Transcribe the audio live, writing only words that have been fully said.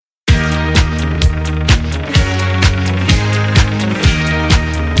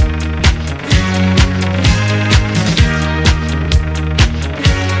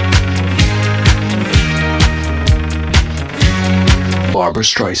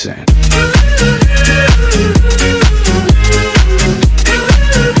Barbra Streisand.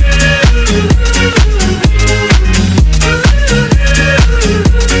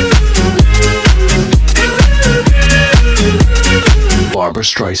 Barbra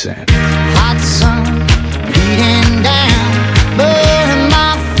Streisand. Hot sun beating down, burning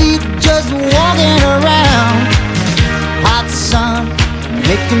my feet just walking around. Hot sun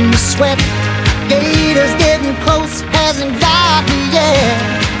making me sweat, gators getting close, hasn't got me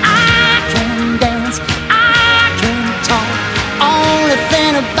yet. I can dance, I can talk, only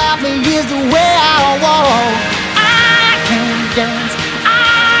thing about me is the way I walk. I can dance,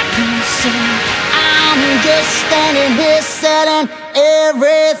 I can sing, I'm just standing here selling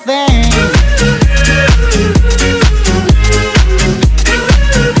everything.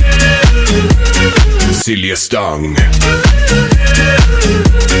 Silje Stang.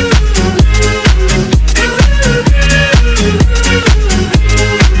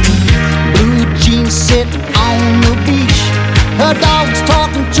 Blue jeans sitting on the beach, her dog's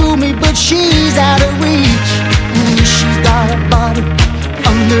talking to me but she's out of reach. She's got a body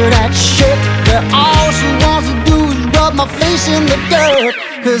under that shirt, but all she wants to do is rub my face in the dirt.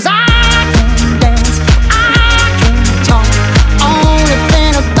 Cause I can dance, I can talk, only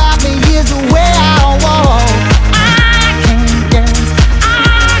thing about me is the way I walk. I can dance,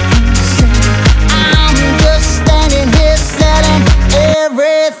 I can sing, I'm just standing here selling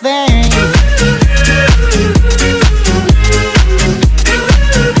everything.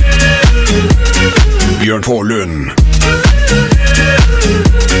 Bjørn Atle.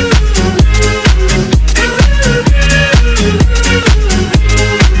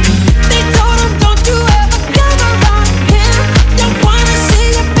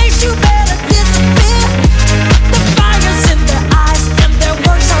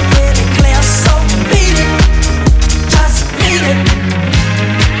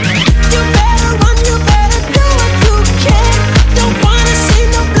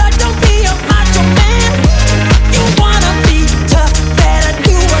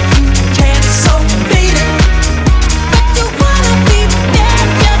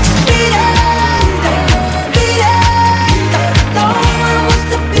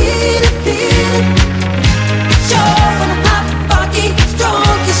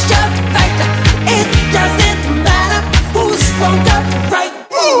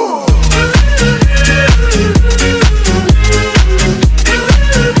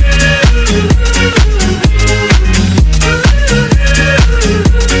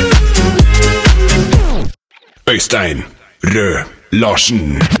 Øystein Rød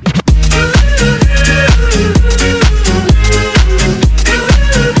Larsen.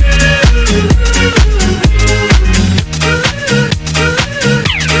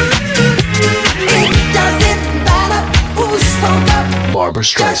 Barbra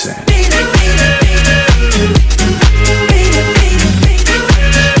Streisand.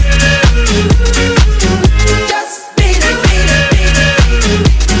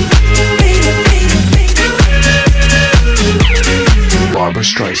 Barbra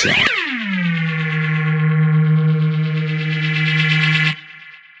Streisand.